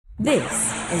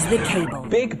This is The Cable.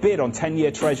 Big bid on 10-year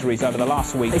treasuries over the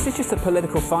last week. Is this just a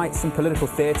political fight, some political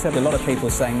theatre? A lot of people are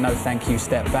saying, no, thank you,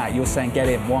 step back. You're saying, get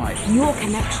in. Why? Your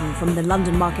connection from the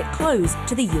London market close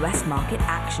to the US market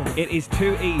action. It is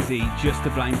too easy just to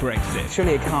blame Brexit.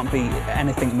 Surely it can't be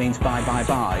anything means buy.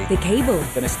 The Cable.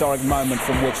 An historic moment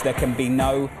from which there can be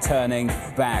no turning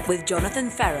back. With Jonathan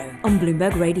Ferro on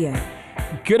Bloomberg Radio.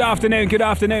 Good afternoon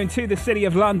to the City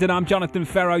of London. I'm Jonathan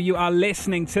Ferro. You are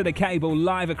listening to The Cable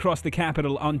live across the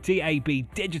capital on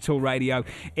DAB Digital Radio.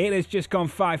 It has just gone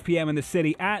 5 p.m. in the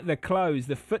city. At the close,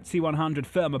 the FTSE 100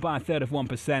 firmer by a third of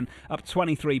 1%, up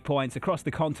 23 points across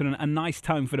the continent. A nice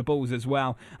tone for the bulls as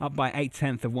well, up by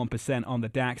 0.8 of 1% on the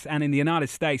DAX. And in the United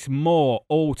States, more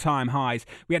all-time highs.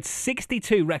 We had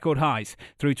 62 record highs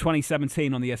through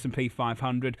 2017 on the S&P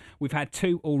 500. We've had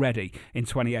two already in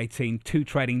 2018, 2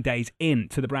 trading days in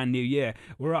to the brand new year.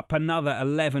 We're up another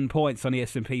 11 points on the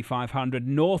S&P 500,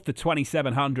 north to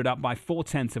 2700, up by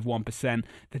 0.4 of 1%.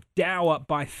 The Dow up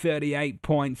by 38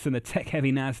 points, and the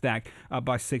tech-heavy Nasdaq up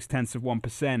by 0.6 of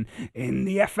 1%. In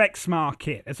the FX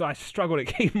market, as I struggle to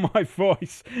keep my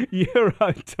voice,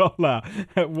 euro dollar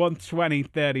at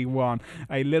 120.31,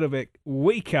 a little bit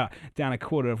weaker, down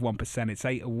 0.25 of 1%. It's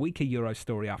a weaker euro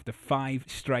story after 5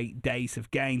 straight days of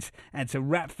gains. And to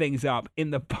wrap things up, in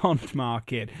the bond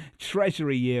market,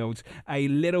 Treasury yields a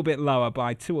little bit lower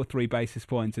by 2 or 3 basis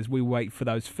points as we wait for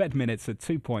those Fed minutes at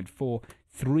 2.438%.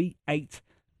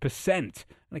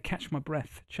 I'm going to catch my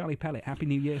breath. Charlie Pellet, Happy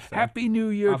New Year, sir. Happy New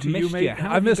Year to you, mate.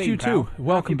 I've missed you too.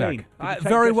 Welcome back.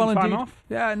 Very well indeed. Off?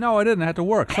 Yeah, no, I didn't. I had to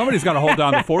work. Somebody's got to hold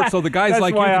down the fort, so the guys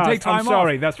like you can take time I'm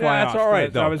sorry. off. That's why I asked. That's all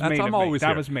right, That was mean. I'm always that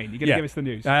here. was mean. You're going to give us the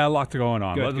news. A lot going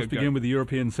on. Good, Let us begin with the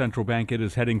European Central Bank. It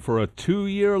is heading for a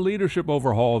 2-year leadership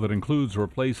overhaul that includes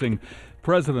replacing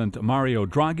President Mario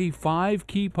Draghi. 5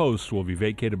 key posts will be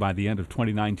vacated by the end of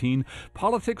 2019.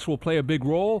 Politics will play a big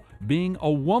role. Being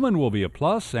a woman will be a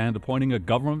plus, and appointing a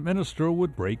government minister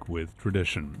would break with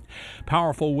tradition.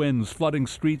 Powerful winds flooding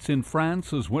streets in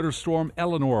France as winter storm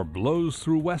Eleanor blows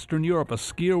through Western Europe. A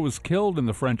skier was killed in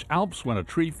the French Alps when a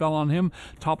tree fell on him,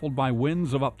 toppled by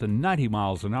winds of up to 90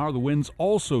 miles an hour. The winds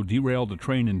also derailed a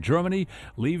train in Germany,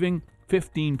 leaving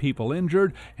 15 people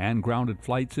injured, and grounded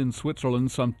flights in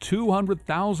Switzerland. Some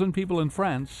 200,000 people in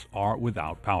France are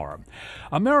without power.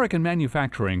 American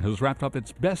manufacturing has wrapped up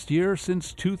its best year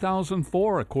since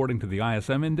 2004. According to the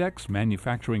ISM Index,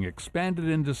 manufacturing expanded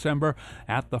in December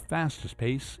at the fastest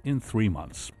pace in 3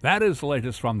 months. That is the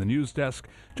latest from the news desk.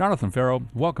 Jonathan Ferro,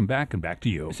 welcome back, and back to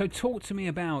you. So talk to me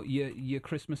about your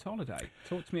Christmas holiday.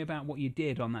 Talk to me about what you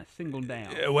did on that single day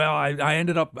off. Well, I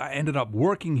ended up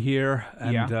working here,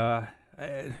 and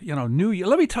New Year.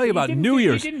 Let me tell you about New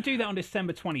Year's. You didn't do that on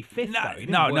December 25th,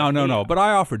 though. No. But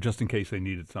I offered just in case they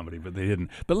needed somebody, but they didn't.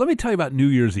 But let me tell you about New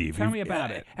Year's Eve. Tell me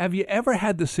about it. Have you ever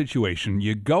had the situation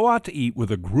you go out to eat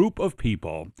with a group of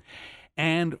people,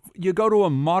 and you go to a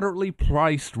moderately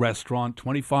priced restaurant,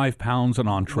 £25 an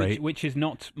entree, which is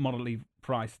not moderately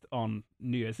priced on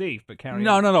New Year's Eve, but carry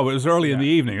on. No. It was early in the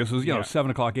evening. This was 7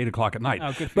 o'clock, 8 o'clock at night.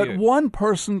 Oh, good for you. But one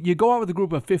person, you go out with a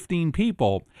group of 15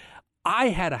 people. I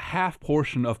had a half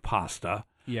portion of pasta.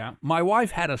 Yeah. My wife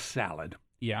had a salad.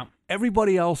 Yeah.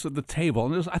 Everybody else at the table,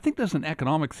 and I think there's an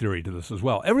economic theory to this as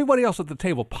well. Everybody else at the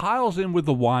table piles in with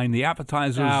the wine, the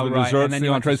appetizers, the desserts, the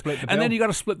entrees, and then you got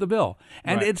to split the bill.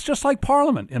 And it's just like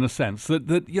Parliament in a sense that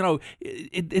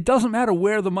it doesn't matter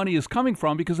where the money is coming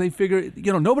from because they figure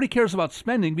nobody cares about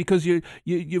spending because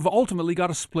you've ultimately got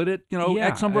to split it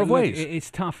X number of ways. It's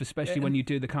tough, especially when you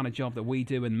do the kind of job that we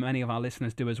do and many of our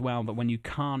listeners do as well. But when you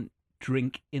can't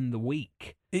drink in the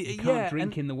week. You can't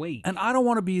drink in the week. And I don't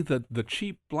want to be the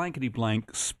cheap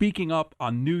blankety-blank speaking up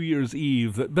on New Year's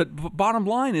Eve. But bottom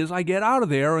line is I get out of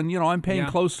there and, I'm paying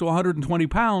close to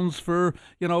 £120 for,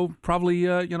 probably,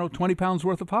 20 pounds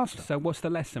worth of pasta. So what's the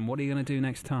lesson? What are you going to do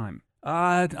next time?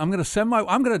 I'm going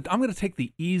to take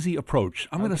the easy approach.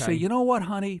 I'm going to say, you know what,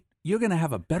 honey? You're going to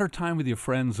have a better time with your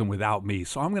friends than without me.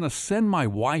 So I'm going to send my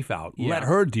wife out, let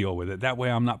her deal with it. That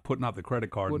way I'm not putting out the credit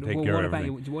card and take care of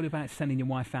everything. What about sending your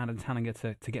wife out and telling her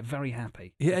to get very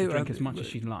happy, to drink as much as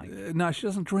she'd like? No, she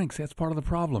doesn't drink. So that's part of the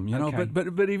problem, But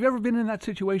have you ever been in that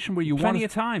situation where you want Plenty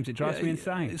of times. It drives me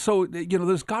insane. So,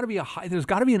 there's got to be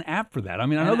an app for that. I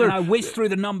mean, I whiz through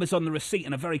the numbers on the receipt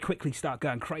and I very quickly start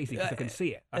going crazy because I can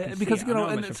see it. There's an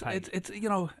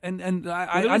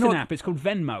app. It's called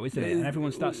Venmo, isn't it? And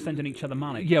everyone starts sending each other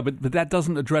money. Yeah, but that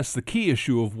doesn't address the key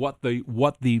issue of what the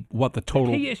total.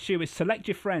 The key issue is select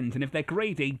your friends, and if they're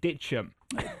greedy, ditch them.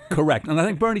 Correct, and I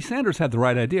think Bernie Sanders had the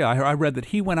right idea. I read that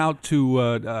he went out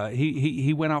to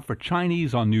he went out for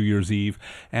Chinese on New Year's Eve,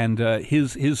 and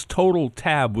his total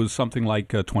tab was something like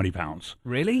 20 pounds.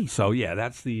 Really? So yeah,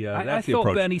 that's the I the thought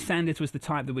approach. Bernie Sanders was the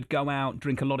type that would go out,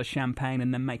 drink a lot of champagne,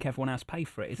 and then make everyone else pay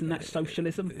for it. Isn't that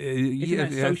socialism? Isn't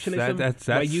that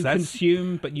socialism? Where you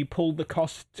consume, but you pull the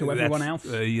cost to everyone else?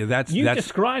 You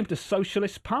described a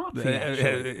socialist party,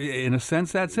 actually. In a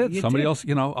sense, that's it. You Somebody did. else,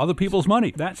 other people's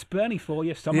money. That's Bernie for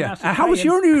you. Someone else. How was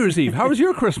your New Year's Eve? How was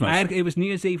your Christmas? It was New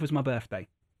Year's Eve was my birthday.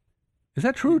 Is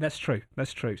that true? That's true.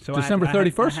 That's true. So December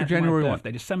 31st or January 1?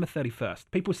 December 31st.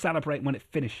 People celebrate when it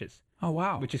finishes. Oh,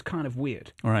 wow. Which is kind of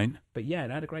weird. All right. But yeah,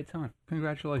 I had a great time.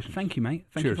 Congratulations. Thank you, mate.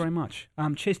 Thank you Cheers. very much.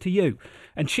 Cheers to you.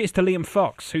 And cheers to Liam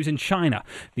Fox, who's in China,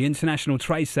 the International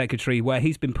Trade Secretary, where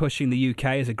he's been pushing the UK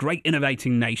as a great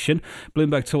innovating nation.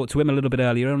 Bloomberg talked to him a little bit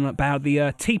earlier about the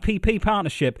TPP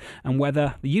partnership and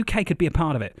whether the UK could be a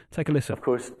part of it. Take a listen. Of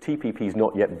course, TPP has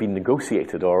not yet been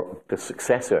negotiated, or the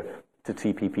successor to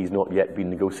TPP has not yet been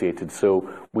negotiated, so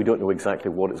we don't know exactly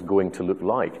what it's going to look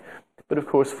like. But of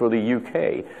course, for the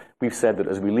UK, we've said that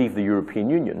as we leave the European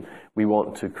Union, we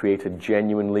want to create a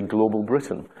genuinely global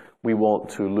Britain. We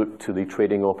want to look to the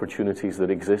trading opportunities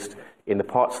that exist in the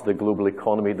parts of the global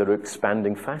economy that are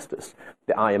expanding fastest.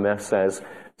 The IMF says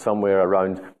somewhere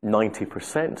around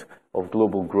 90% of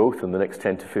global growth in the next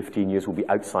 10 to 15 years will be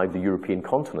outside the European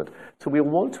continent. So we'll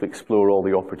want to explore all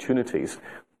the opportunities.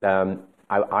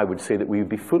 I would say that we would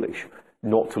be foolish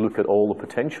not to look at all the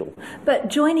potential. But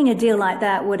joining a deal like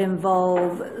that would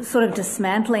involve sort of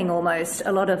dismantling almost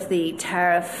a lot of the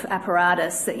tariff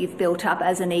apparatus that you've built up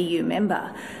as an EU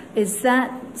member. Is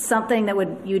that something that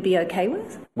you'd be okay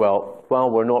with? Well, while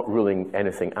we're not ruling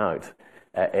anything out,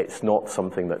 it's not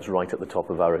something that's right at the top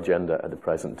of our agenda at the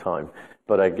present time.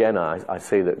 But again, I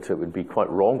say that it would be quite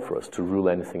wrong for us to rule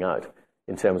anything out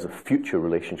in terms of future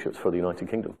relationships for the United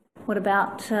Kingdom. What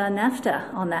about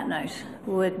NAFTA on that note?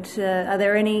 Are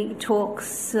there any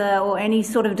talks or any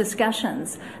sort of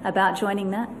discussions about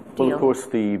joining that deal? Well, of course,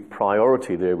 the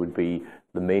priority there would be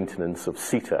the maintenance of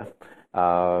CETA,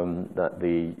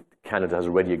 that Canada has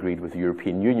already agreed with the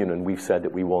European Union, and we've said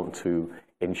that we want to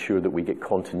ensure that we get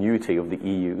continuity of the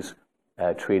EU's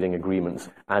trading agreements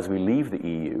as we leave the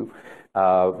EU.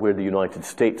 Where the United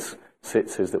States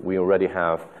sits is that we already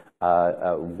have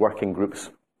working groups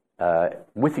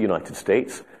with the United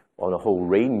States on a whole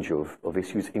range of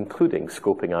issues, including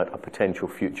scoping out a potential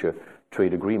future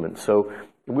trade agreement. So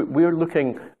we're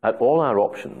looking at all our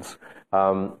options.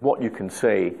 What you can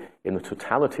say in the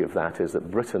totality of that is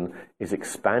that Britain is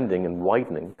expanding and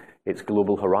widening its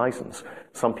global horizons.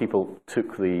 Some people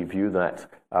took the view that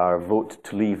our vote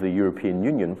to leave the European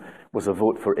Union was a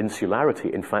vote for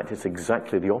insularity. In fact, it's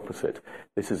exactly the opposite.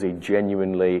 This is a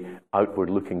genuinely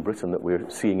outward-looking Britain that we're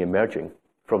seeing emerging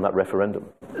from that referendum.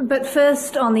 But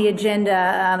first on the agenda,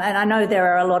 and I know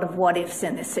there are a lot of what-ifs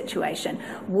in this situation,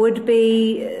 would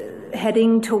be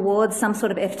heading towards some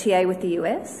sort of FTA with the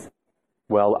US?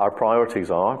 Well, our priorities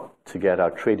are to get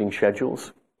our trading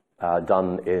schedules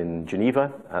done in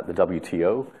Geneva at the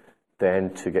WTO,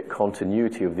 then to get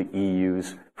continuity of the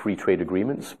EU's free trade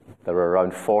agreements. There are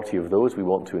around 40 of those. We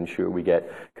want to ensure we get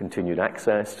continued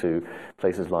access to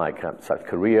places like South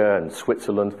Korea and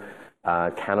Switzerland,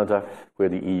 Canada, where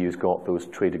the EU's got those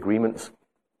trade agreements.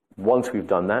 Once we've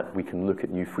done that, we can look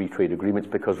at new free trade agreements,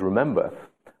 because remember,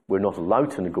 we're not allowed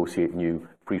to negotiate new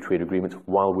free trade agreements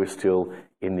while we're still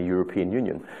in the European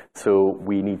Union. So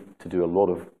we need to do a lot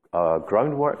of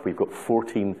groundwork. We've got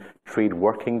 14 trade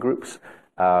working groups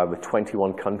with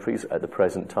 21 countries at the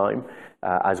present time,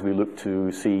 as we look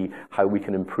to see how we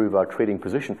can improve our trading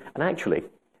position. And actually,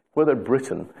 whether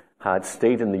Britain had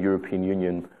stayed in the European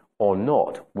Union or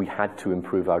not, we had to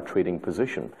improve our trading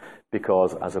position,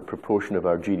 because as a proportion of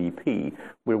our GDP,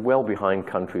 we're well behind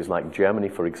countries like Germany,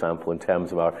 for example, in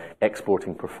terms of our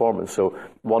exporting performance. So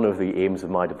one of the aims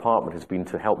of my department has been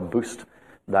to help boost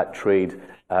that trade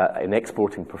in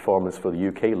exporting performance for the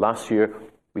UK. Last year,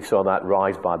 we saw that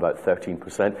rise by about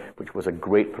 13%, which was a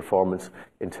great performance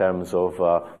in terms of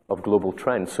global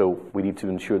trends. So we need to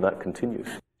ensure that continues.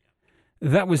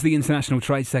 That was the International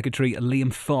Trade Secretary,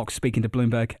 Liam Fox, speaking to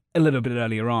Bloomberg a little bit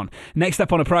earlier on. Next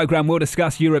up on the programme, we'll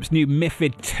discuss Europe's new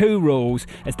MifFid 2 rules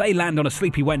as they land on a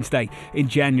sleepy Wednesday in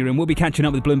January. And we'll be catching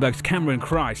up with Bloomberg's Cameron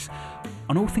Crise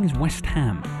on all things West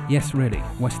Ham. Yes, really,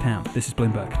 West Ham. This is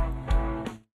Bloomberg.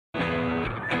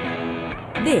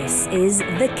 This is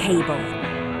The Cable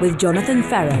with Jonathan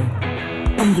Ferro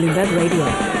on Bloomberg Radio.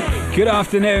 Good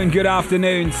afternoon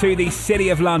to the City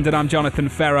of London. I'm Jonathan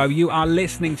Ferro. You are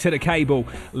listening to The Cable,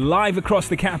 live across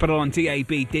the capital on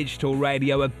DAB Digital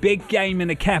Radio. A big game in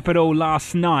the capital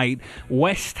last night.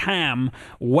 West Ham,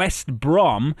 West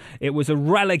Brom. It was a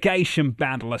relegation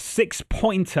battle, a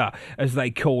six-pointer, as they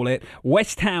call it.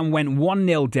 West Ham went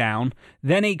 1-0 down,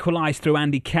 then equalised through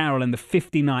Andy Carroll in the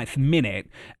 59th minute,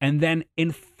 and then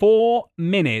in 4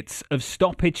 minutes of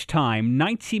stoppage time,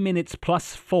 90 minutes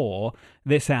plus 4,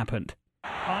 this happened.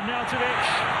 Arnautovic,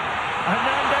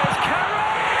 Hernandez, Carroll!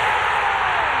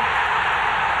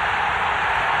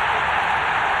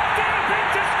 Deep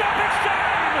into stoppage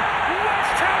time!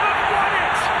 West Ham have won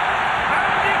it!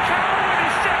 Andy Carroll with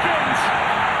his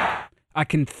second! I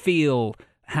can feel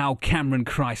how Cameron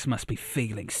Crise must be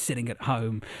feeling, sitting at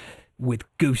home with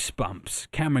goosebumps.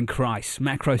 Cameron Crise,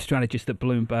 macro strategist at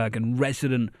Bloomberg and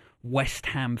resident West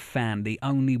Ham fan, the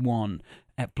only one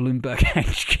at Bloomberg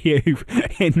HQ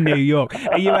in New York.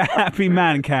 Are you a happy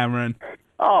man, Cameron?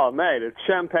 Oh, mate, it's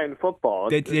champagne football.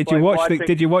 Did you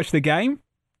watch the game?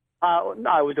 No,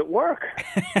 I was at work,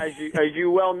 as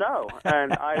you well know,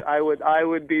 and I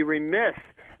would be remiss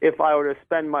if I were to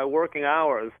spend my working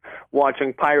hours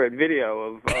watching pirate video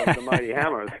of the Mighty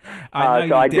Hammers.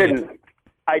 I didn't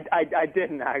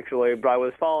actually, but I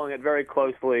was following it very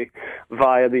closely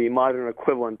via the modern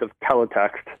equivalent of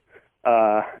teletext.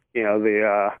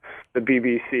 The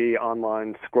BBC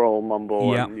online scroll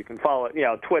mumble, and you can follow it.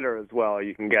 Twitter as well.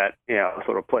 You can get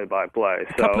sort of play-by-play.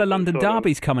 A couple of London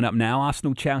derbies coming up now.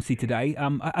 Arsenal, Chelsea today.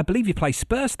 I believe you play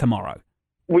Spurs tomorrow.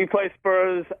 We play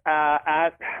Spurs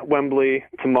at Wembley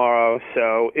tomorrow.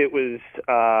 So it was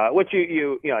what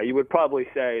you would probably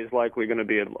say is likely going to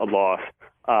be a loss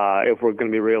if we're going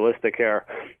to be realistic here.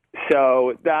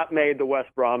 So that made the West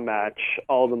Brom match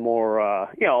all the more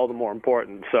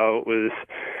important. So it was,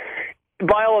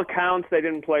 by all accounts, they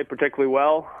didn't play particularly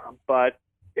well. But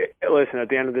listen, at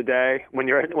the end of the day, when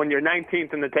you're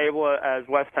 19th in the table as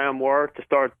West Ham were to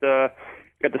start at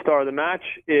the start of the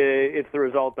match, it's the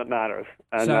result that matters,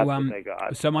 and that's what they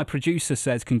got. So my producer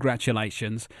says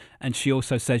congratulations, and she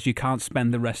also says you can't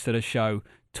spend the rest of the show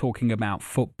talking about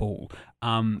football.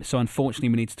 So unfortunately,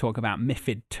 we need to talk about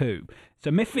MifFid 2. So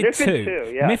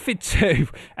MifFid 2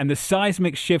 and the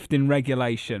seismic shift in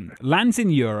regulation lands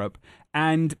in Europe,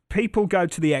 and people go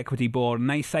to the equity board and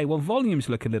they say, well, volumes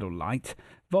look a little light.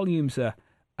 Volumes are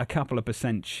a couple of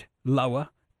percent lower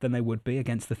than they would be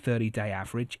against the 30-day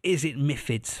average. Is it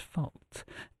MifFid's fault?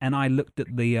 And I looked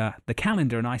at the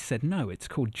calendar and I said, no, it's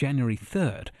called January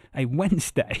 3rd, a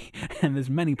Wednesday, and there's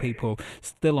many people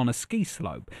still on a ski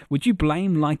slope. Would you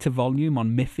blame lighter volume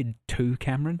on MifFid 2,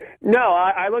 Cameron? No,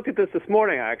 I looked at this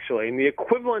morning, actually. In the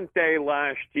equivalent day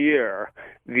last year,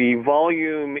 the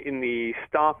volume in the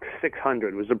Stock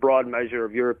 600, was a broad measure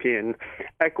of European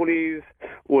equities,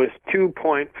 was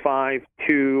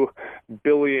 2.52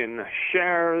 billion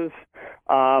shares.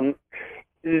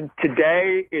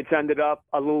 Today, it's ended up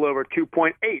a little over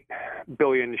 2.8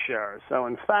 billion shares. So,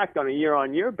 in fact, on a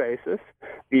year-on-year basis,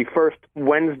 the first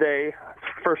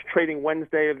trading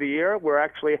Wednesday of the year, we're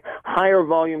actually higher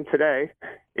volume today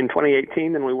in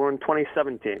 2018 than we were in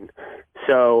 2017.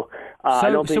 So, I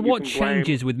don't think what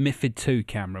changes with MifFid 2,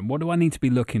 Cameron? What do I need to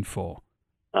be looking for?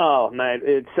 Oh, man,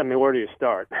 where do you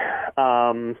start?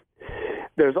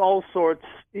 There's all sorts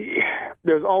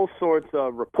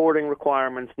of reporting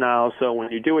requirements now. So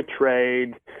when you do a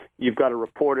trade, you've got to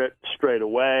report it straight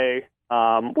away,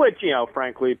 which,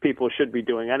 frankly, people should be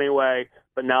doing anyway.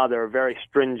 But now there are very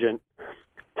stringent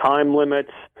time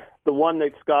limits. The one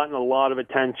that's gotten a lot of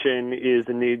attention is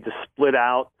the need to split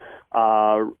out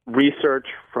research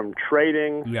from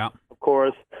trading, of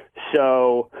course.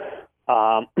 So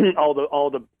all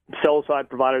the sell-side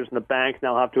providers and the banks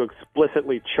now have to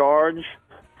explicitly charge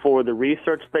for the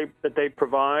research that they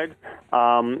provide,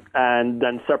 and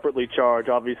then separately charge,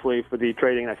 obviously, for the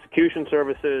trading and execution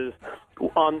services.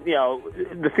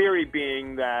 The theory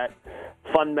being that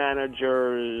fund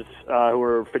managers who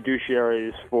are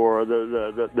fiduciaries for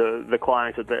the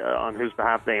clients on whose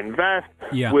behalf they invest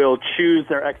will choose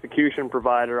their execution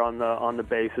provider on the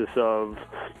basis of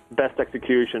best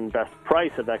execution, best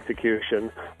price of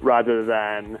execution, rather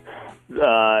than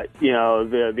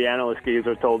the analyst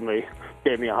geezer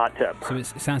gave me a hot tip. So it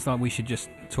sounds like we should just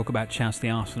talk about Chelsea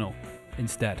Arsenal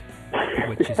instead,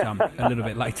 which is a little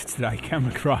bit later today.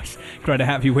 Cameron Crise, great to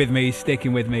have you with me,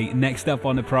 sticking with me. Next up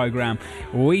on the programme,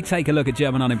 we take a look at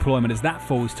German unemployment as that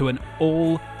falls to an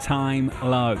all-time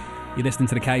low. You're listening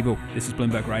to The Cable. This is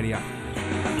Bloomberg Radio.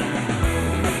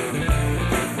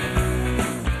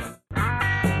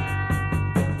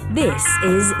 This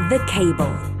is The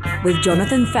Cable with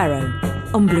Jonathan Ferro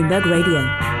on Bloomberg Radio.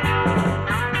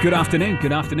 Good afternoon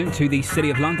to the City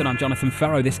of London. I'm Jonathan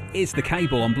Ferro. This is The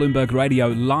Cable on Bloomberg Radio,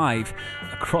 live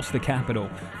across the capital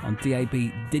on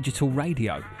DAB Digital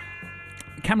Radio.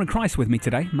 Cameron Crise with me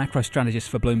today, macro strategist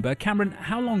for Bloomberg. Cameron,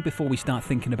 how long before we start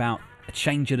thinking about a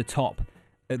change at the top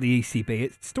at the ECB?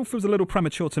 It still feels a little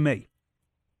premature to me.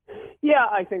 Yeah,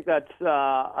 I think that's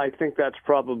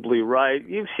probably right.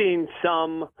 You've seen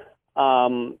some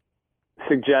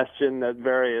suggestion that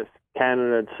various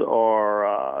candidates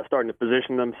are starting to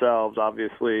position themselves.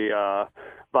 Obviously,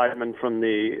 Weidmann from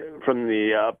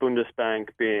the Bundesbank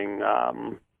being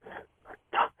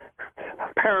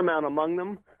paramount among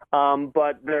them.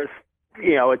 But there's,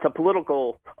 it's a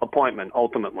political appointment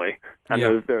ultimately, and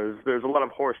there's a lot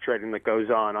of horse trading that goes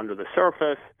on under the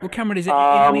surface. Well, Cameron, is it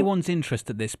in anyone's interest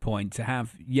at this point to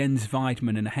have Jens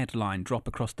Weidmann in a headline drop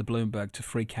across the Bloomberg to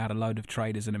freak out a load of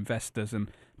traders and investors and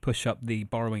push up the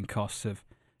borrowing costs of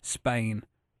Spain,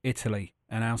 Italy,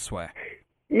 and elsewhere?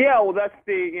 Yeah, well, that's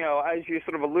as you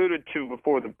sort of alluded to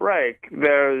before the break,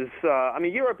 there's,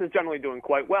 Europe is generally doing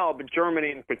quite well, but Germany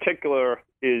in particular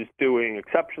is doing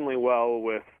exceptionally well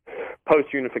with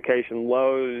post-unification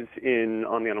lows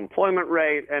on the unemployment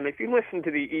rate. And if you listen to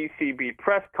the ECB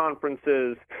press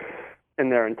conferences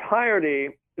in their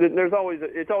entirety, it's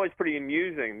always pretty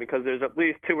amusing because there's at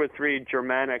least two or three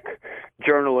Germanic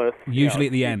journalists. Usually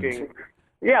at the end.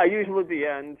 Yeah, usually at the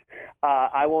end.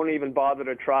 I won't even bother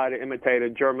to try to imitate a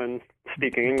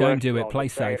German-speaking English. Don't do it. Play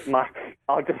safe.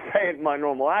 I'll just say it in my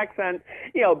normal accent.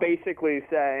 Basically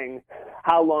saying,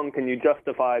 how long can you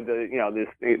justify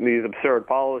these absurd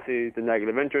policies, the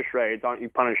negative interest rates? Aren't you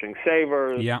punishing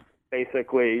savers? Yeah.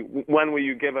 Basically, when will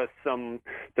you give us some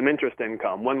interest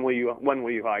income? When will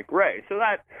you hike rates? So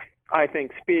that, I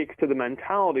think, speaks to the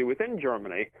mentality within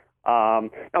Germany. Now,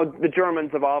 the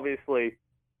Germans have obviously,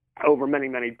 over many,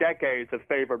 many decades, have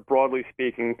favored, broadly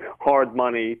speaking, hard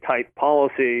money type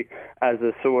policy as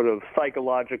a sort of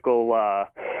psychological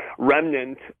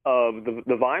remnant of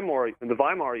the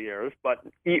Weimar years. But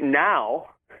now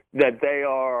that they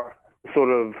are sort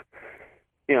of,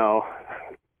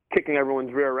 kicking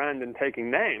everyone's rear end and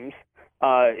taking names,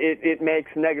 it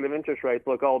makes negative interest rates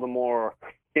look all the more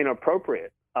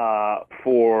inappropriate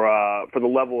for the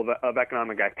level of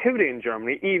economic activity in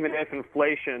Germany, even if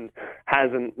inflation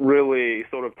hasn't really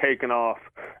sort of taken off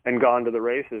and gone to the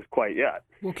races quite yet.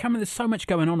 Well, Cameron, there's so much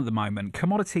going on at the moment.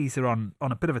 Commodities are on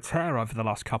a bit of a tear over the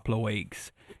last couple of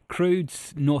weeks.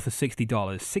 Crude's north of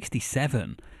 $60,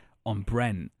 67 on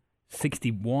Brent,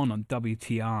 61 on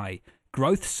WTI.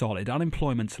 Growth solid,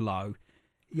 unemployment's low.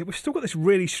 Yeah, we've still got this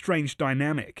really strange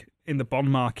dynamic in the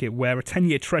bond market where a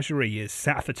 10-year Treasury is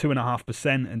sat for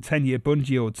 2.5% and 10-year Bund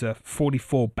yields are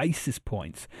 44 basis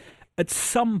points. At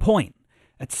some point,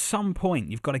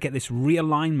 you've got to get this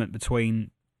realignment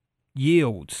between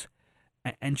yields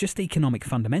and just economic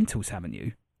fundamentals, haven't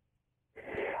you?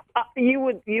 You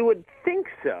would think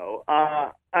so.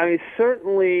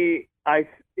 Certainly,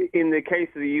 in the case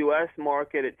of the U.S.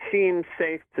 market, it seems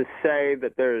safe to say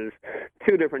that there's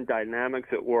two different dynamics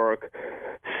at work.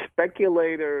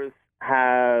 Speculators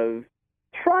have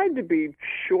tried to be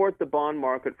short the bond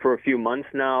market for a few months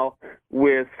now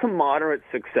with some moderate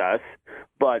success,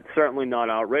 but certainly not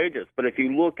outrageous. But if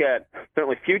you look at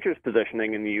certainly futures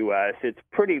positioning in the U.S., it's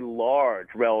pretty large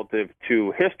relative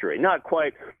to history. Not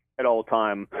quite at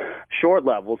all-time short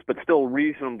levels, but still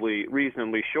reasonably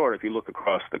short if you look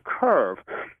across the curve.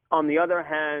 On the other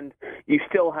hand, you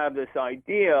still have this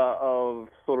idea of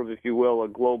sort of, if you will, a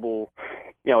global,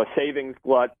 a savings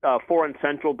glut. Foreign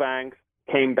central banks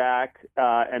came back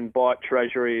and bought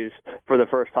treasuries for the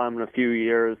first time in a few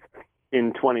years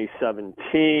in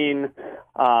 2017.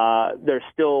 There's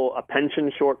still a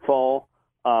pension shortfall,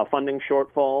 funding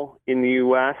shortfall in the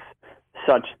U.S.,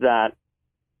 such that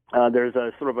there's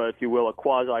a sort of a, if you will, a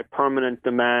quasi-permanent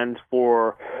demand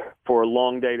for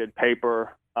long-dated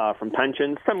paper from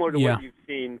pensions, similar to what you've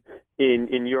seen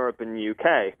in Europe and the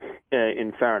UK,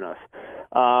 in fairness.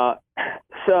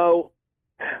 So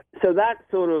that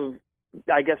sort of,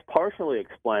 I guess, partially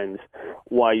explains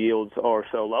why yields are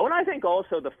so low. And I think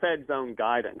also the Fed's own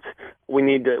guidance. We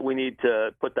need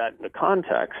to put that into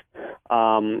context.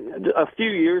 A few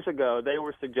years ago, they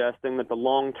were suggesting that the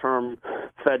long-term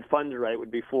Fed funds rate would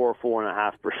be 4 or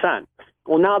 4.5%.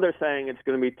 Well, now they're saying it's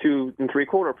going to be 2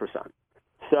 3/4%.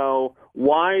 So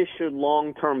why should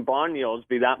long-term bond yields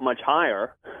be that much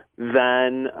higher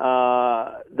than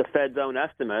the Fed's own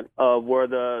estimate of where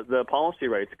the policy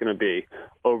rate's going to be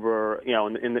over,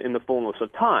 in the fullness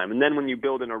of time? And then when you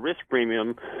build in a risk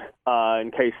premium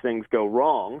in case things go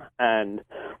wrong, and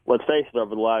let's face it,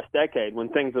 over the last decade, when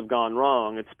things have gone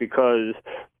wrong, it's because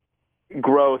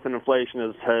growth and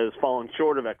inflation has fallen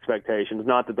short of expectations,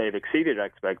 not that they've exceeded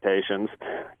expectations,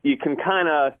 you can kind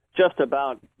of just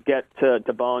about get to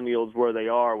bond yields where they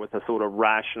are with a sort of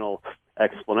rational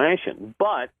explanation.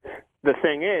 But the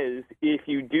thing is, if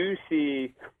you do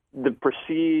see the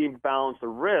perceived balance of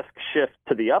risk shift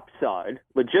to the upside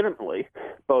legitimately,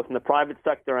 both in the private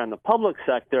sector and the public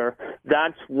sector,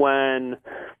 that's when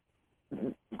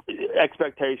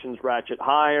expectations ratchet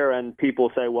higher and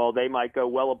people say, well, they might go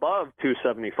well above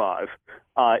 275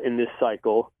 in this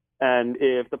cycle. And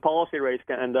if the policy rates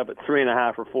can end up at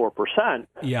 3.5% or 4%,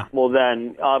 well,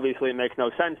 then obviously it makes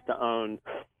no sense to own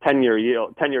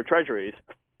 10-year treasuries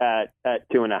at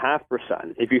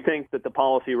 2.5%. If you think that the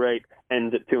policy rate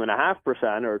ends at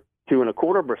 2.5% or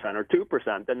 2.25% or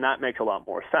 2%, then that makes a lot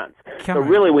more sense. Cameron, so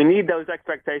really, we need those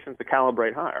expectations to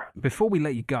calibrate higher. Before we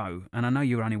let you go, and I know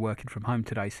you're only working from home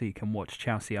today, so you can watch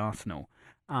Chelsea Arsenal.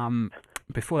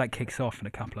 Before that kicks off in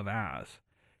a couple of hours,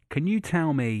 can you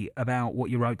tell me about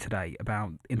what you wrote today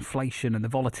about inflation and the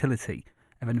volatility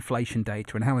of inflation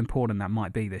data and how important that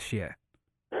might be this year?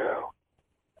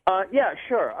 Yeah,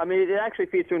 sure. I mean, it actually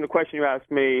feeds through in the question you asked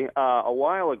me a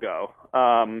while ago.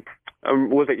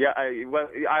 Was it? Yeah.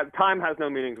 Time has no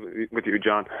meaning with you,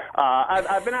 John.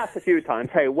 I've been asked a few times,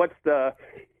 hey, what's the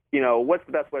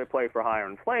best way to play for higher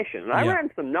inflation? And I ran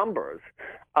some numbers,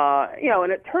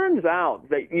 and it turns out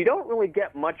that you don't really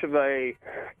get much of a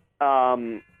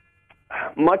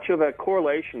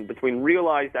correlation between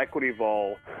realized equity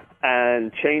vol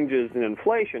and changes in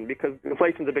inflation, because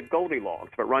inflation's a bit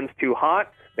Goldilocks. If it runs too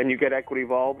hot, then you get equity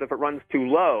vol. But if it runs too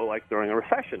low, like during a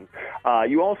recession,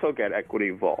 you also get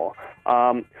equity vol.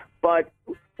 But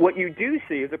what you do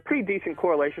see is a pretty decent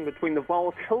correlation between the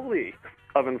volatility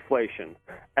of inflation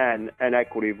and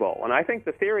equity vol. And I think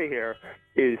the theory here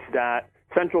is that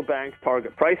central banks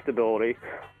target price stability.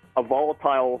 A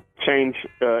volatile change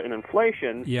in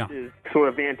inflation is sort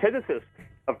of the antithesis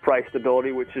of price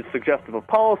stability, which is suggestive of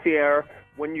policy error.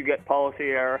 When you get policy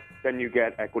error, then you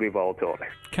get equity volatility.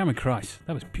 Cameron Crise,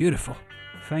 that was beautiful.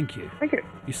 Thank you. Thank you.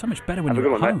 You're so much better when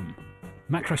you're at home.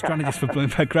 Macro strategist for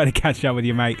Bloomberg. Great to catch up with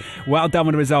you, mate. Well done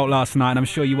with the result last night, and I'm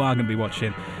sure you are going to be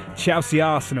watching Chelsea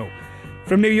Arsenal.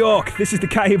 From New York, this is The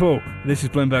Cable. This is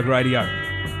Bloomberg Radio.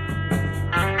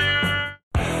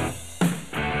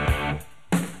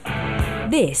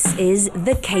 This is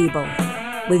The Cable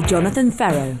with Jonathan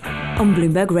Ferro on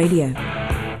Bloomberg Radio.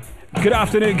 Good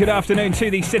afternoon to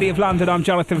the City of London. I'm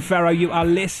Jonathan Ferro. You are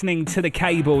listening to The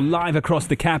Cable live across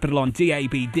the capital on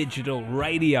DAB Digital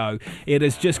Radio. It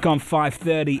has just gone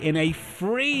 5:30 in a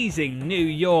freezing New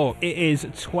York. It is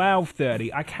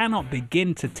 12:30. I cannot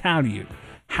begin to tell you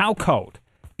how cold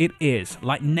it is,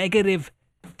 like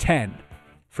 -10.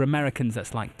 For Americans,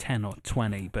 that's like 10 or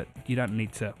 20, but you don't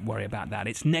need to worry about that.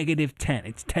 It's -10.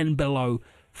 It's 10 below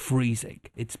freezing.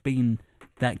 It's been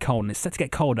that cold, and it's set to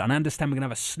get colder. And I understand we're going to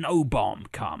have a snow bomb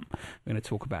come. We're going to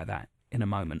talk about that in a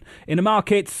moment. In the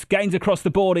markets, gains across the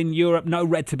board in Europe. No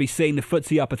red to be seen. The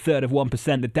FTSE up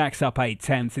 1/3%. The DAX up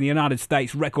 0.8. In the United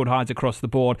States, record highs across the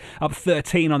board. Up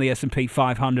 13 on the S&P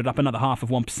 500. Up another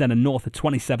 0.5% and north of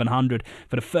 2,700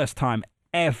 for the first time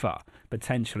ever.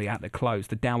 Potentially at the close.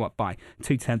 The Dow up by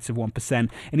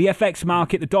 0.2%. In the FX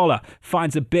market, the dollar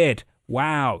finds a bid.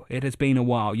 Wow, it has been a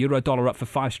while. Euro dollar up for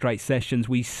 5 straight sessions.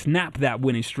 We snap that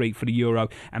winning streak for the euro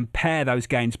and pare those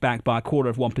gains back by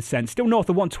 0.25%. Still north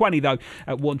of 120 though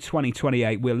at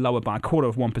 120.28. We're lower by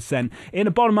 0.25%. In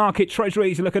the bond market,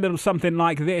 treasuries look a little something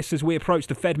like this as we approach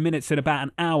the Fed minutes in about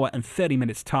an hour and 30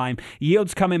 minutes time.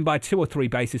 Yields come in by 2 or 3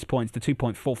 basis points to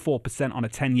 2.44% on a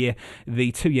 10-year.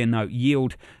 The 2-year note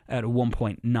yield at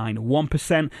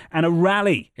 1.91%. And a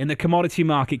rally in the commodity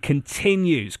market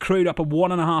continues. Crude up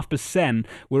 1.5%.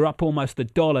 We're up almost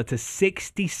 $1 to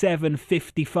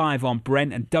 67.55 on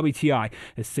Brent, and WTI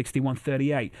is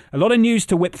 61.38. A lot of news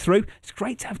to whip through. It's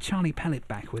great to have Charlie Pellet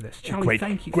back with us. Charlie,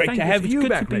 thank you. Great to have you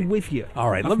back. It's good to be with you.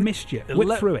 All right, I've missed you.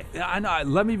 Whip through it.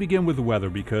 Let me begin with the weather,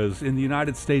 because in the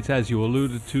United States, as you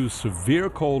alluded to,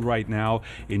 severe cold right now.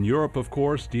 In Europe, of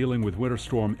course, dealing with Winter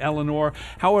Storm Eleanor.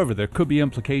 However, there could be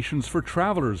implications for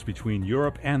travelers between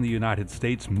Europe and the United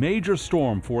States. Major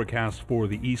storm forecast for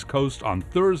the East Coast on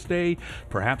Thursday.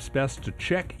 Perhaps best to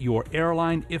check your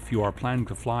airline if you are planning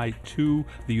to fly to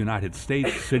the United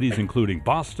States. Cities including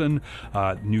Boston,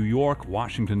 New York,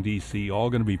 Washington, D.C., all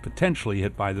going to be potentially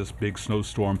hit by this big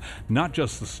snowstorm. Not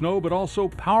just the snow, but also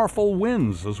powerful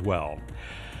winds as well.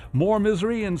 More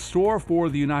misery in store for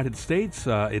the United States.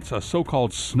 It's a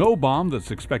so-called snow bomb that's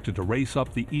expected to race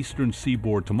up the eastern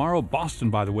seaboard tomorrow. Boston,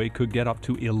 by the way, could get up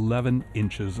to 11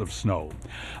 inches of snow.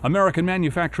 American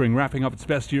manufacturing wrapping up its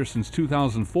best year since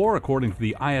 2004, according to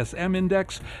the ISM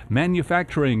Index.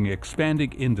 Manufacturing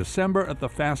expanding in December at the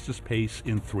fastest pace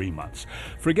in 3 months.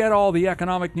 Forget all the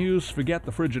economic news, forget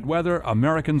the frigid weather.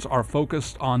 Americans are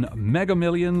focused on Mega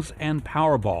Millions and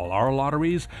Powerball, our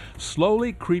lotteries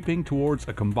slowly creeping towards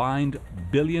a combined $1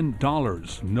 billion.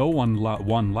 No one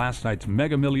won last night's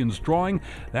Mega Millions drawing.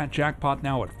 That jackpot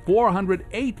now at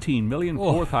 $418 million,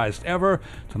 fourth highest ever.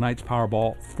 Tonight's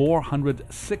Powerball,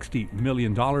 $460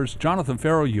 million. Jonathan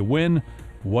Ferro, you win.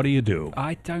 What do you do?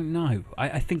 I don't know.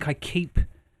 I think I keep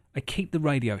the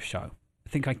radio show. I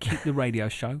think I keep the radio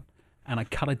show, and I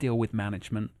cut a deal with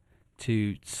management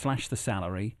to slash the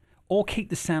salary, or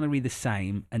keep the salary the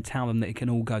same and tell them that it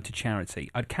can all go to charity.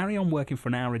 I'd carry on working for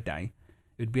an hour a day.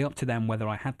 It would be up to them whether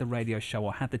I had the radio show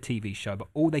or had the TV show, but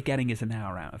all they're getting is an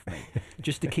hour out of me,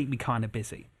 just to keep me kind of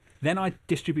busy. Then I'd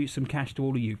distribute some cash to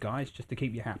all of you guys, just to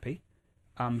keep you happy,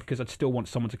 because I'd still want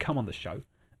someone to come on the show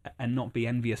and not be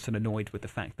envious and annoyed with the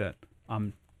fact that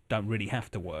I don't really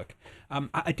have to work.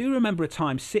 I do remember a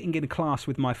time sitting in a class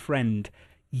with my friend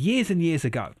years and years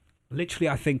ago, literally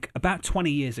I think about 20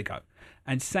 years ago,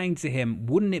 and saying to him,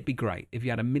 wouldn't it be great if you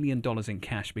had $1 million in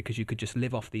cash because you could just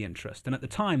live off the interest? And at the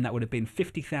time, that would have been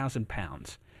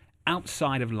 £50,000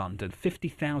 outside of London,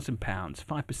 £50,000,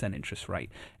 5% interest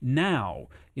rate. Now,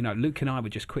 Luke and I were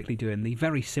just quickly doing the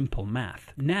very simple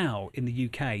math. Now, in the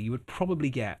UK, you would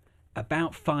probably get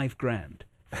about £5,000.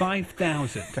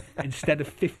 5,000 instead of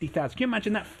 50,000. Can you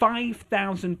imagine that?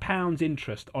 £5,000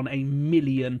 interest on $1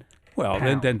 million. Well,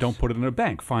 then don't put it in a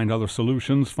bank. Find other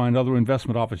solutions, find other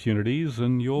investment opportunities,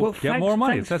 and you'll get more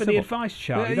money. Thanks for the advice,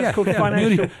 Charlie. That's called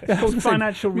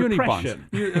financial repression.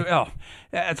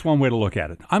 That's one way to look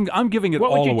at it. I'm giving it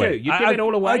all away. What would you do? You give it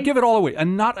all away? I'd give it all away,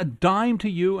 and not a dime to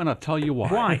you, and I'll tell you why.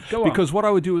 Why? Go on. Because what I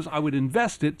would do is I would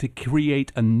invest it to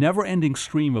create a never-ending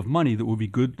stream of money that would be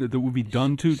good, that would be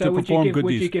done to perform good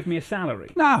deeds. Would you give me a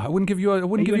salary? No, I wouldn't give you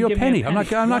a penny. I'm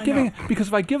not giving it, because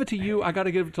if I give it to you, I got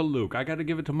to give it to Luke. I got to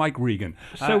give it to Mike Regan.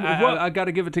 So I got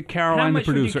to give it to Caroline, the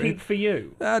producer. How much would you keep for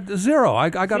you? Zero. I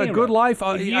got a good life.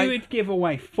 If you would give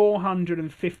away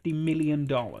 $450 million.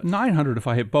 900 if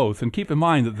I hit both. And keep in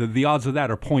mind that the odds of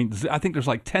that are I think there's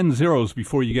like 10 zeros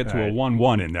before you get to a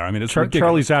 1-1 in there. I mean, it's ridiculous.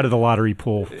 Charlie's out of the lottery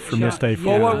pool from this day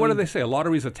forward. Well, what do they say? A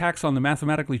lottery is a tax on the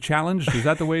mathematically challenged? Is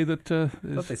that the way that... I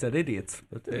thought they said idiots.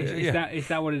 But, is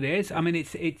that what it is? I mean,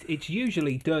 it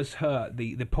usually does hurt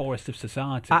the poorest of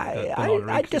society.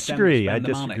 I disagree.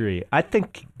 I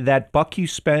think that buck you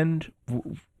spend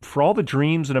for all the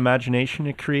dreams and imagination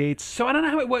it creates. So I don't know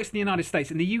how it works in the United States.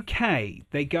 In the UK,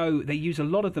 they use a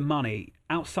lot of the money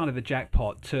outside of the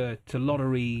jackpot to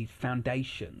lottery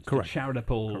foundations, to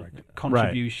charitable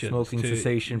contributions, smoking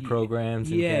cessation programs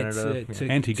in Canada,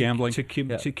 anti-gambling,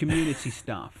 to community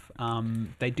stuff.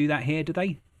 They do that here, do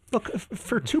they? Look,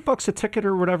 for $2 a ticket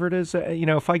or whatever it is,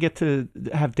 if I get to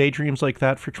have daydreams like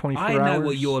that for 24 hours. I know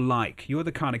what you're like. You're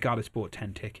the kind of guy that's bought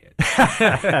 10 tickets.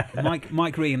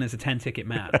 Mike Regan is a 10-ticket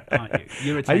man, aren't you?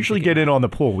 You're a 10 I usually get in on the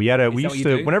pool. We used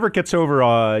to, whenever it gets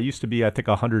over, used to be, I think,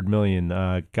 100 million.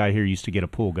 Guy here used to get a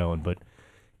pool going, but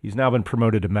he's now been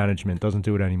promoted to management. Doesn't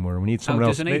do it anymore. We need someone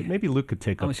else. Maybe Luke could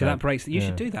take up so that breaks. You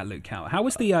should do that, Luke Kawa. How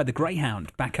was the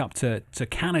Greyhound back up to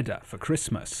Canada for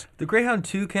Christmas? The Greyhound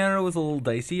to Canada was a little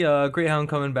dicey. Greyhound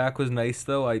coming back was nice,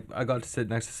 though. I got to sit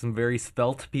next to some very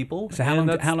svelte people. So how long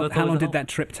did that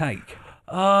trip take?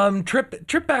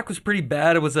 Trip back was pretty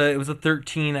bad. It was a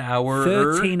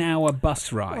 13-hour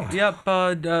bus ride. Yep.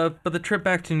 But the trip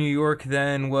back to New York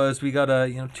then was, we got a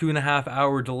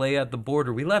 2.5-hour delay at the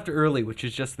border. We left early, which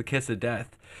is just the kiss of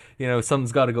death.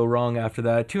 Something's got to go wrong after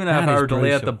that. 2.5-hour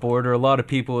delay at the border. A lot of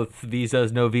people with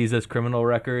visas, no visas, criminal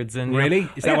records, and really,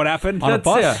 is that what happened on a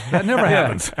bus? Yeah. That never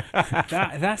happens.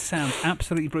 That sounds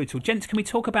absolutely brutal. Gents, can we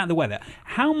talk about the weather?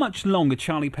 How much longer,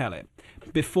 Charlie Pellet,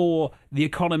 before the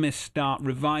economists start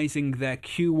revising their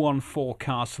Q1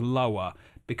 forecast lower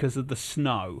because of the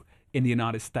snow in the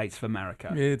United States of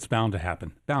America? It's bound to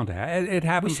happen. It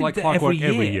happens like clockwork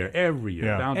every year.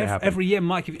 Yeah. Bound to happen. Every year,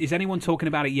 Mike, is anyone talking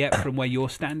about it yet from where you're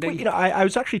standing? Well, I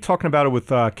was actually talking about it with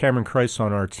Cameron Crise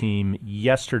on our team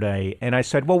yesterday, and I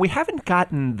said, well, we haven't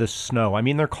gotten the snow. I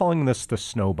mean, they're calling this the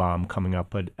snow bomb coming up,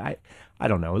 but I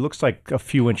don't know. It looks like a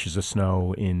few inches of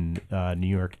snow in New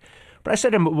York. But I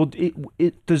said to him, well,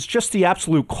 does just the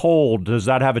absolute cold, does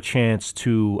that have a chance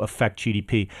to affect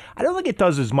GDP? I don't think it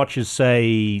does as much as,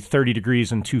 say, 30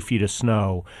 degrees and 2 feet of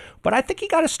snow. But I think you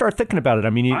got to start thinking about it. I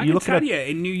mean, I can tell you,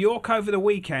 in New York over the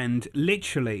weekend,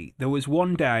 literally, there was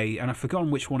one day, and I've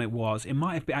forgotten which one it was. It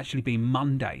might have actually been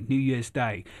Monday, New Year's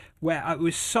Day, where it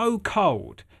was so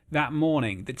cold that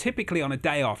morning that typically on a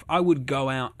day off, I would go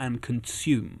out and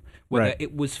consume. Whether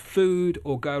it was food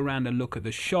or go around and look at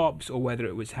the shops or whether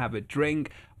it was have a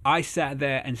drink, I sat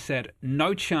there and said,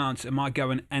 no chance am I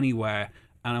going anywhere,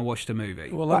 and I watched a movie.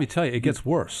 Well, let me tell you, it gets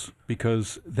worse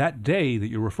because that day that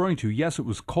you're referring to, yes, it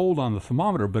was cold on the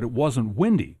thermometer, but it wasn't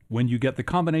windy. When you get the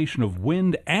combination of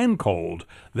wind and cold,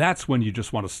 that's when you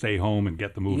just want to stay home and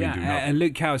get the movie and do nothing. And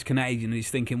Luke Kawa's Canadian, and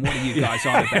he's thinking, what are you guys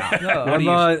on about? I'm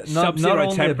not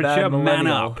only temperature, a bad man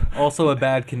up. Also a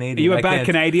bad Canadian. Are you a bad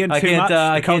Canadian? I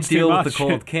can't deal with the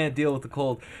cold. Can't deal with the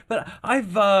cold. But I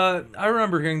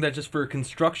remember hearing that just for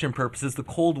construction purposes, the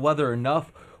cold weather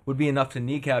would be enough to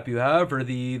kneecap you. However,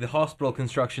 the hospital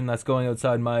construction that's going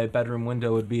outside my bedroom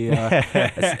window would be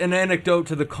an anecdote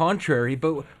to the contrary.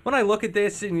 But when I look at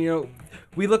this, and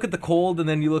we look at the cold, and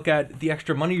then you look at the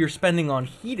extra money you're spending on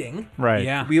heating. Right.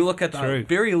 Yeah. We look at the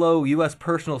very low U.S.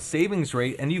 personal savings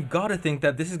rate, and you've got to think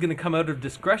that this is going to come out of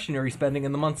discretionary spending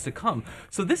in the months to come.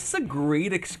 So this is a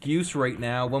great excuse right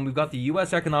now when we've got the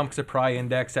U.S. Economic Supply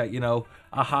Index at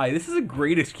a high. This is a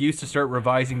great excuse to start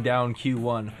revising down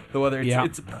Q1. The weather,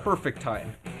 it's perfect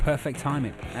time. Perfect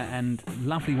timing and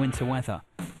lovely winter weather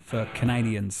for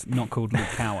Canadians not called Luke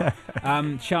Kawa.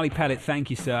 Charlie Pellet, thank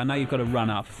you, sir. I know you've got to run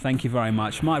up. Thank you very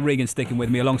much. Mike Regan sticking with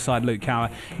me alongside Luke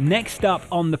Kawa. Next up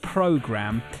on the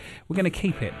programme, we're going to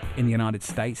keep it in the United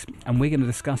States and we're going to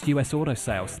discuss US auto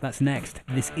sales. That's next.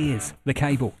 This is The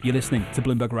Cable. You're listening to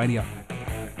Bloomberg Radio.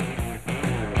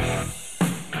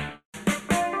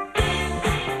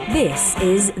 This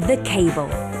is The Cable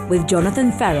with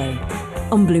Jonathan Ferro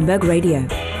on Bloomberg Radio.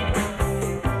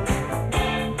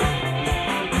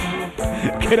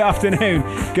 Good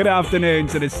afternoon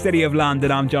to the City of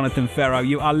London. I'm Jonathan Ferro.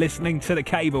 You are listening to The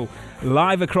Cable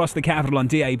live across the capital on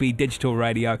DAB Digital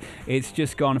Radio. It's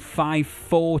just gone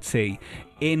 5:40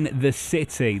 in the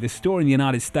city. The story in the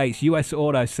United States, US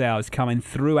auto sales coming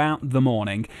throughout the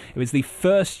morning. It was the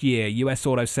first year US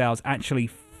auto sales actually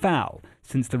fell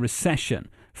since the recession.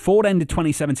 Ford ended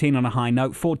 2017 on a high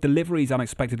note. Ford deliveries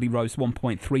unexpectedly rose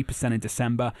 1.3% in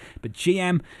December, but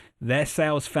GM, their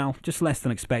sales fell just less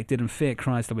than expected, and Fiat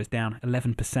Chrysler was down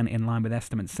 11% in line with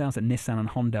estimates. Sales at Nissan and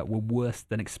Honda were worse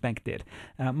than expected.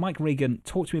 Mike Regan,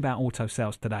 talk to me about auto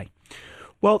sales today.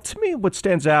 Well, to me, what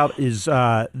stands out is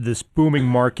this booming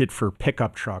market for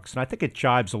pickup trucks, and I think it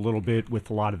jibes a little bit with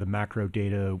a lot of the macro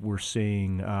data we're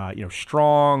seeing.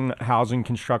 Strong housing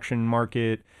construction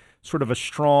market, sort of a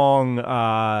strong,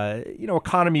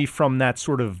 economy from that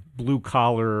sort of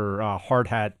blue-collar, hard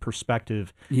hat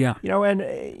perspective. Yeah.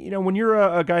 When you're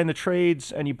a guy in the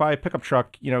trades and you buy a pickup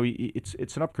truck,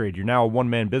 it's an upgrade. You're now a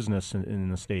one-man business in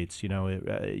the States.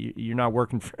 You're not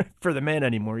working for the man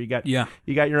anymore. You got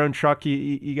your own truck.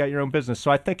 You got your own business.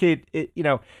 So I think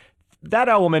that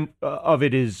element of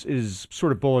it is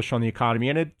sort of bullish on the economy,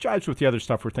 and it jives with the other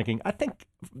stuff we're thinking. I think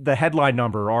the headline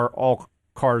number are all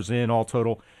cars in, all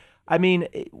total. I mean,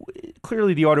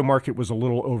 clearly the auto market was a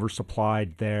little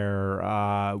oversupplied there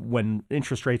when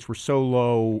interest rates were so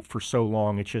low for so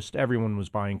long. It's just everyone was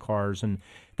buying cars, and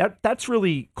that's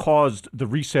really caused the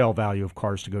resale value of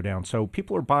cars to go down. So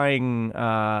people are buying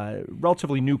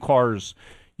relatively new cars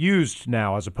used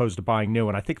now as opposed to buying new,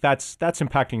 and I think that's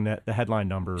impacting the headline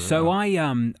number. So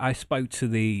I spoke to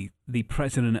the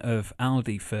president of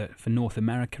Aldi for North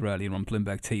America earlier on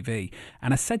Bloomberg TV,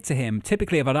 and I said to him,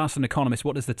 typically if I'd asked an economist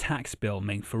what does the tax bill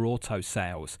mean for auto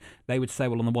sales, they would say,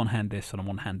 well, on the one hand this and on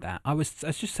one hand that. I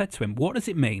just said to him, what does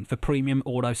it mean for premium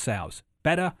auto sales,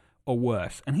 better or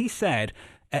worse? And he said,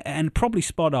 and probably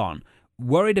spot on,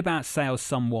 worried about sales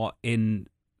somewhat in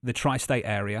the tri-state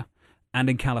area and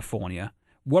in California,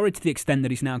 worried to the extent that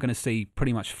he's now going to see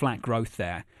pretty much flat growth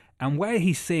there. And where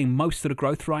he's seeing most of the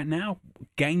growth right now,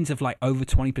 gains of like over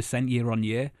 20% year on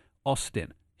year,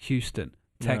 Austin, Houston,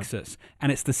 Texas. Yeah.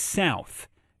 And it's the South.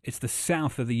 It's the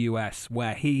South of the US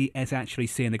where he is actually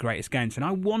seeing the greatest gains. And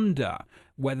I wonder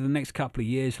whether the next couple of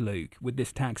years, Luke, with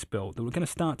this tax bill, that we're going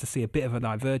to start to see a bit of a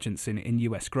divergence in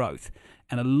US growth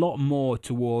and a lot more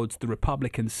towards the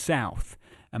Republican South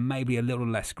and maybe a little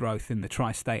less growth in the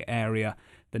tri-state area,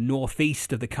 the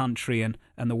northeast of the country and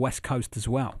the west coast as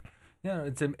well. Yeah,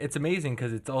 it's amazing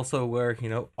because it's also where,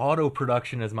 auto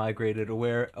production has migrated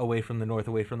away from the north,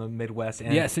 away from the Midwest.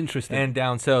 And, it's interesting. And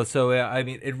down south. So,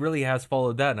 it really has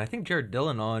followed that. And I think Jared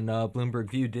Dillon on Bloomberg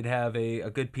View did have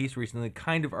a good piece recently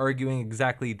kind of arguing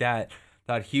exactly that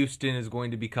Houston is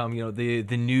going to become,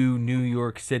 the new New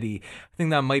York City. I think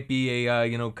that might be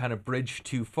a, kind of bridge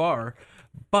too far.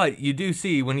 But you do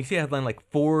see, when you see a headline like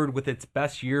Ford with its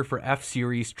best year for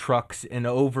F-Series trucks in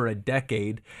over a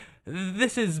decade,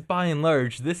 this is, by and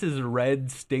large, this is red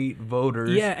state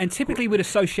voters. Yeah, and typically we'd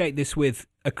associate this with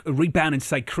a rebound in,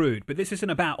 say, crude, but this isn't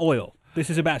about oil. This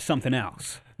is about something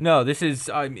else. No, this is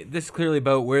clearly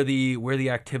about where the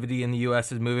activity in the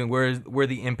U.S. is moving, where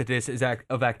the impetus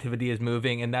of activity is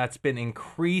moving, and that's been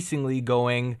increasingly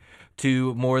going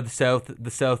to more the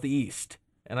southeast.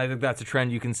 And I think that's a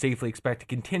trend you can safely expect to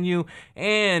continue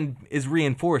and is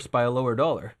reinforced by a lower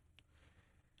dollar.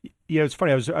 Yeah, it's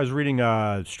funny. I was reading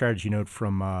a strategy note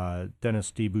from Dennis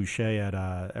D. Boucher at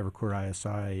Evercore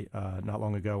ISI not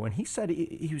long ago, and he said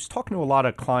he was talking to a lot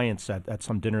of clients at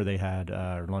some dinner they had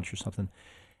or lunch or something,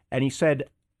 and he said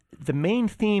the main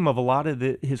theme of a lot of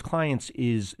his clients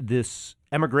is this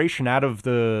emigration out of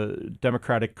the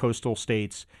Democratic coastal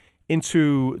states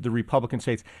into the Republican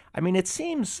states. I mean, it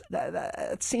seems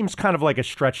kind of like a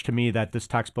stretch to me that this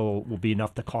tax bill will be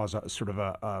enough to cause a sort of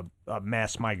a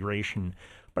mass migration.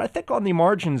 But I think on the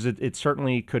margins, it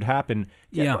certainly could happen.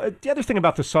 Yeah. The other thing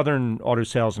about the southern auto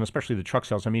sales, and especially the truck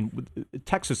sales, I mean,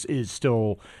 Texas is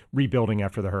still rebuilding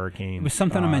after the hurricane. It was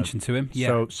something I mentioned to him.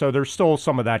 Yeah. So there's still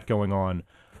some of that going on.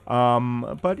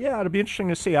 But yeah, it'll be interesting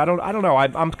to see. I don't know.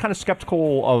 I'm kind of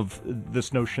skeptical of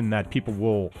this notion that people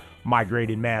will migrate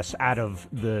in mass out of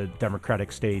the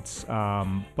Democratic states.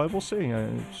 But we'll see.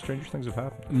 Stranger things have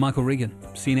happened. Michael Regan,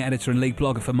 senior editor and lead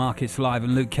blogger for Markets Live,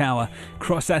 and Luke Kawa,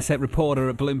 cross-asset reporter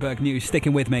at Bloomberg News,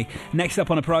 sticking with me. Next up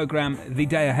on the program, the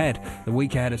day ahead, the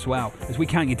week ahead as well, as we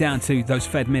count you down to those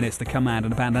Fed minutes that come out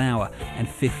in about an hour and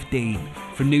 15.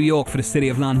 From New York for the City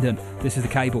of London, this is The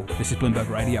Cable. This is Bloomberg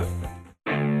Radio.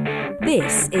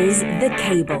 This is The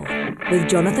Cable with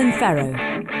Jonathan Ferro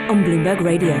on Bloomberg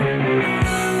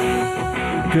Radio.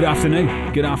 Good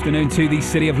afternoon. Good afternoon to the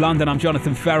City of London. I'm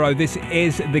Jonathan Ferro. This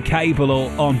is The Cable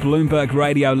on Bloomberg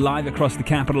Radio, live across the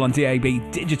capital on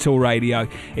DAB Digital Radio.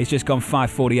 It's just gone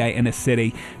 5:48 in the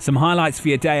city. Some highlights for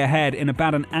your day ahead. In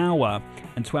about an hour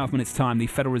and 12 minutes' time, the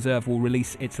Federal Reserve will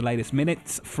release its latest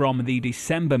minutes from the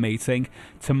December meeting.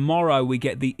 Tomorrow, we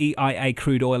get the EIA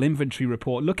crude oil inventory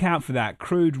report. Look out for that.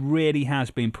 Crude really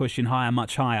has been pushing higher,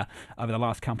 much higher over the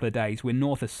last couple of days. We're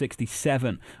north of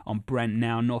 67 on Brent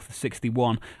now, north of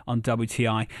 61 on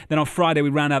WTI. Then on Friday, we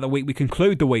round out the week. We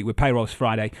conclude the week with Payrolls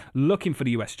Friday, looking for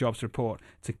the US jobs report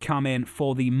to come in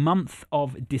for the month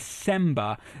of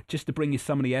December. Just to bring you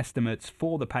some of the estimates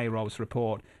for the Payrolls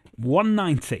report,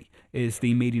 190 is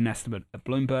the median estimate at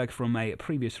Bloomberg from a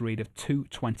previous read of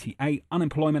 228.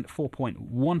 Unemployment,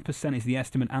 4.1% is the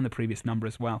estimate and the previous number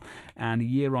as well. And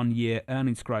year-on-year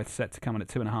earnings growth set to come in at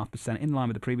 2.5%, in line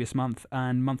with the previous month.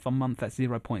 And month-on-month, that's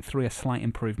 0.3, a slight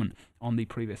improvement on the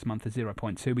previous month of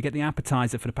 0.2. We get the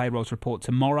appetizer for the payrolls report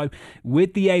tomorrow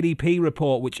with the ADP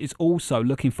report, which is also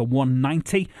looking for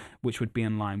 190, which would be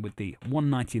in line with the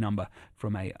 190 number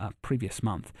from a previous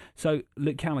month. So,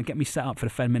 Luke Kawa, get me set up for the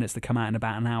Fed minutes that come out in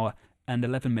about an hour and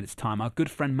 11 minutes' time. Our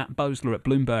good friend Matt Boesler at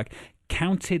Bloomberg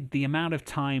counted the amount of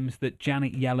times that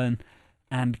Janet Yellen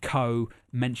and co.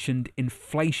 mentioned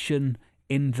inflation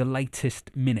in the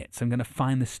latest minutes. I'm going to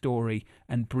find the story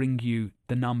and bring you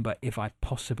the number if I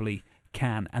possibly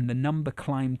can. And the number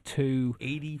climbed to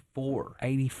 84.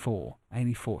 84.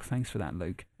 Thanks for that,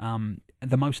 Luke.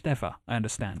 The most ever, I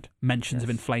understand, mentions of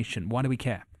inflation. Why do we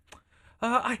care?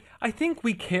 I think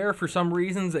we care for some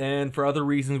reasons, and for other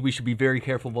reasons we should be very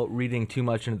careful about reading too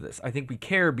much into this. I think we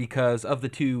care because of the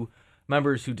two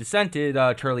members who dissented,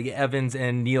 Charlie Evans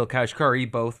and Neil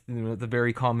Kashkari, both, the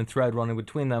very common thread running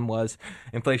between them was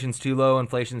inflation's too low,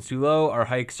 our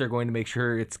hikes are going to make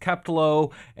sure it's kept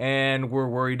low, and we're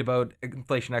worried about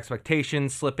inflation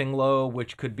expectations slipping low,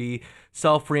 which could be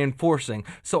self-reinforcing.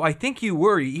 So I think you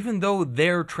worry, even though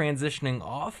they're transitioning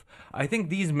off, I think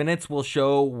these minutes will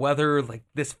show whether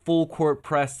this full court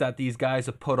press that these guys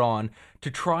have put on to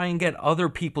try and get other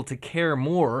people to care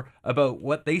more about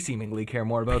what they seemingly care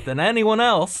more about than anyone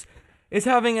else is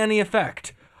having any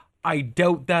effect. I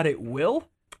doubt that it will,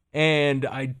 and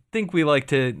I think we like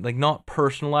to not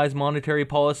personalize monetary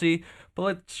policy, but But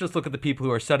let's just look at the people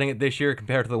who are setting it this year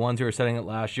compared to the ones who are setting it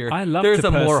last year. There's a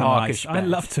more hawkish bet. I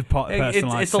love to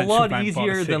personalize. It's a lot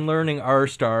easier than learning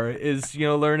R-Star. Is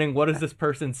learning what has this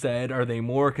person said. Are they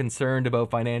more concerned about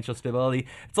financial stability?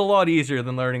 It's a lot easier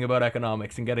than learning about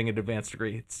economics and getting an advanced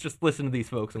degree. It's just listen to these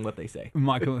folks and what they say.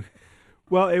 Michael.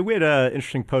 Well, we had an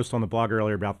interesting post on the blog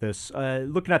earlier about this.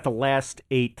 Looking at the last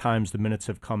 8 times the minutes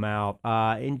have come out,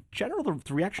 in general, the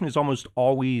reaction is almost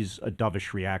always a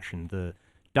dovish reaction. The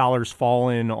dollar's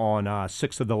fallen on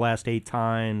 6 of the last 8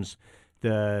 times.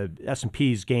 The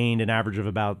S&P's gained an average of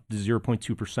about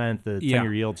 0.2%. The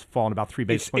 10-year yield's fallen about 3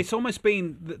 basis points. It's almost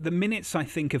been, the minutes, I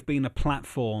think, have been a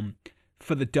platform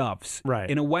for the doves, right?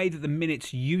 In a way that the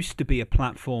minutes used to be a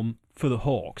platform for the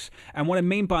hawks. And what I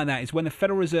mean by that is when the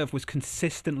Federal Reserve was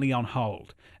consistently on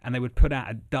hold and they would put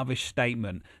out a dovish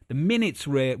statement, the minutes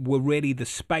were really the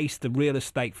space, the real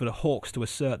estate for the hawks to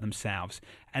assert themselves.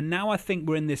 And now I think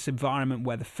we're in this environment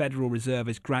where the Federal Reserve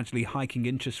is gradually hiking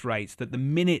interest rates, that the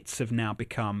minutes have now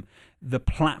become the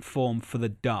platform for the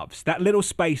doves. That little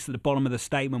space at the bottom of the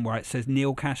statement where it says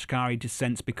Neil Kashkari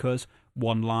dissents because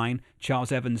one line,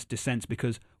 Charles Evans dissents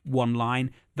because one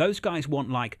line. Those guys want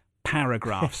like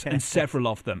paragraphs and several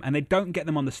of them, and they don't get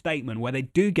them on the statement. Where they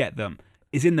do get them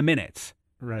is in the minutes.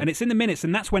 Right. And it's in the minutes,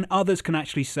 and that's when others can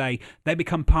actually say they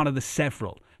become part of the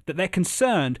several, that they're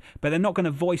concerned, but they're not going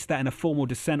to voice that in a formal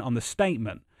dissent on the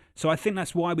statement. So I think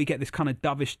that's why we get this kind of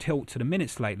dovish tilt to the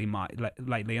minutes lately,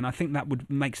 and I think that would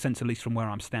make sense, at least from where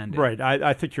I'm standing. Right.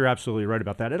 I think you're absolutely right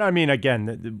about that. And I mean,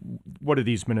 again, what do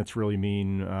these minutes really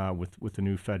mean with the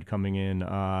new Fed coming in?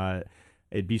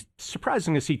 It'd be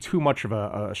surprising to see too much of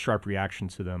a sharp reaction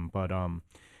to them. But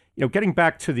getting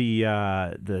back to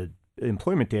the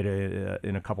employment data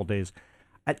in a couple days,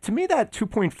 to me, that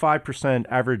 2.5%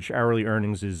 average hourly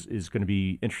earnings is going to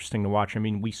be interesting to watch. I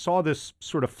mean, we saw this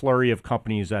sort of flurry of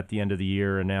companies at the end of the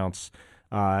year announce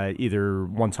either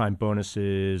one-time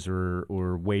bonuses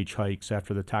or wage hikes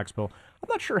after the tax bill. I'm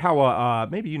not sure how,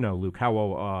 maybe Luke, how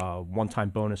a one-time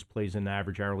bonus plays into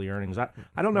average hourly earnings. I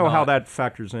don't know how that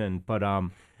factors in, but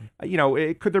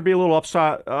could there be a little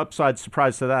upside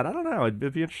surprise to that? I don't know.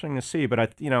 It'd be interesting to see,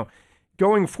 but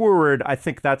going forward, I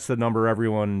think that's the number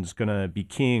everyone's going to be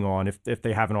keying on, if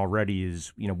they haven't already,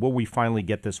 is, will we finally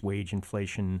get this wage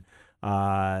inflation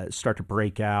start to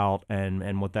break out,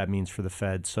 and what that means for the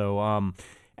Fed. So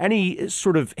any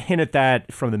sort of hint at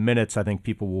that from the minutes, I think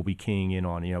people will be keying in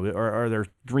on. Are there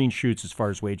green shoots as far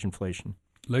as wage inflation?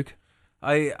 Luke?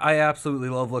 I absolutely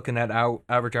love looking at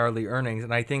average hourly earnings,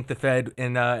 and I think the Fed,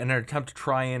 in an attempt to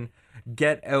try and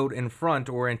get out in front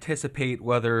or anticipate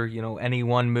whether any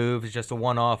one move is just a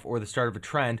one-off or the start of a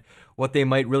trend, what they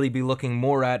might really be looking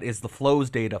more at is the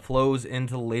flows data, flows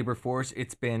into the labor force.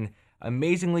 It's been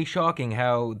amazingly shocking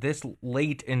how this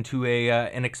late into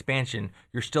an expansion,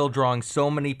 you're still drawing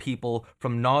so many people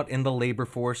from not in the labor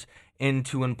force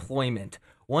into employment.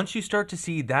 Once you start to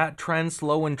see that trend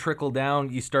slow and trickle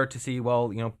down, you start to see,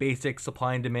 basic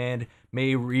supply and demand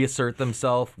may reassert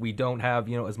themselves. We don't have,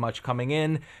 as much coming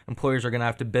in. Employers are going to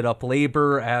have to bid up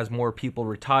labor as more people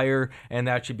retire, and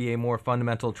that should be a more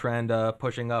fundamental trend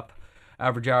pushing up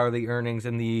average hourly earnings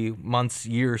in the months,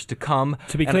 years to come.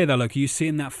 To be clear, though, look, are you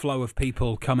seeing that flow of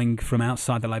people coming from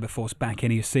outside the labour force back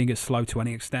in? Are you seeing it slow to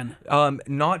any extent?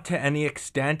 Not to any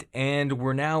extent, and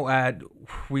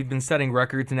we've been setting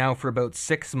records now for about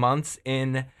 6 months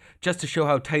in, just to show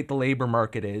how tight the labour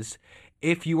market is.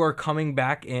 If you are coming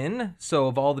back in, so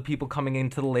of all the people coming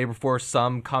into the labor force,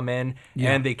 some come in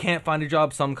and they can't find a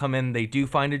job, some come in, they do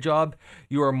find a job,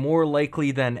 you are more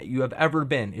likely than you have ever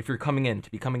been, if you're coming in,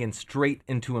 to be coming in straight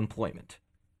into employment.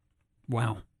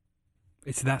 Wow.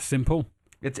 It's that simple.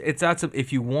 It's that simple.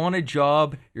 If you want a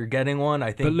job, you're getting one.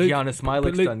 I think Giannis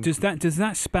Milik's done. Does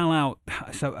that spell out,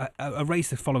 so I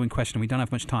raise the following question, we don't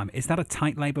have much time. Is that a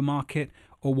tight labour market,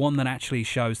 or one that actually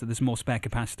shows that there's more spare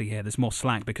capacity here, there's more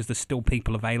slack because there's still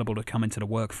people available to come into the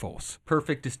workforce?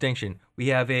 Perfect distinction. We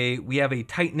have a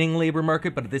tightening labor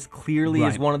market, but this clearly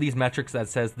is one of these metrics that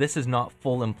says this is not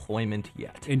full employment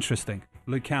yet. Interesting.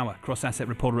 Luke Kawa, cross-asset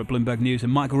reporter at Bloomberg News,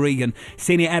 and Michael Regan,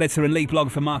 senior editor and lead blogger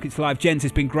for Markets Live. Gents,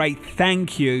 it's been great.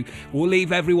 Thank you. We'll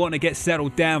leave everyone to get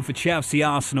settled down for Chelsea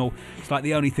Arsenal. It's like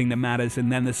the only thing that matters,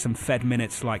 and then there's some Fed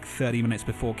minutes like 30 minutes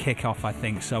before kickoff, I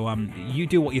think. So you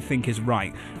do what you think is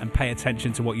right and pay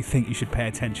attention to what you think you should pay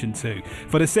attention to.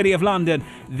 For the City of London,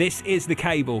 this is The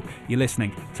Cable. You're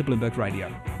listening to Bloomberg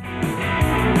Radio.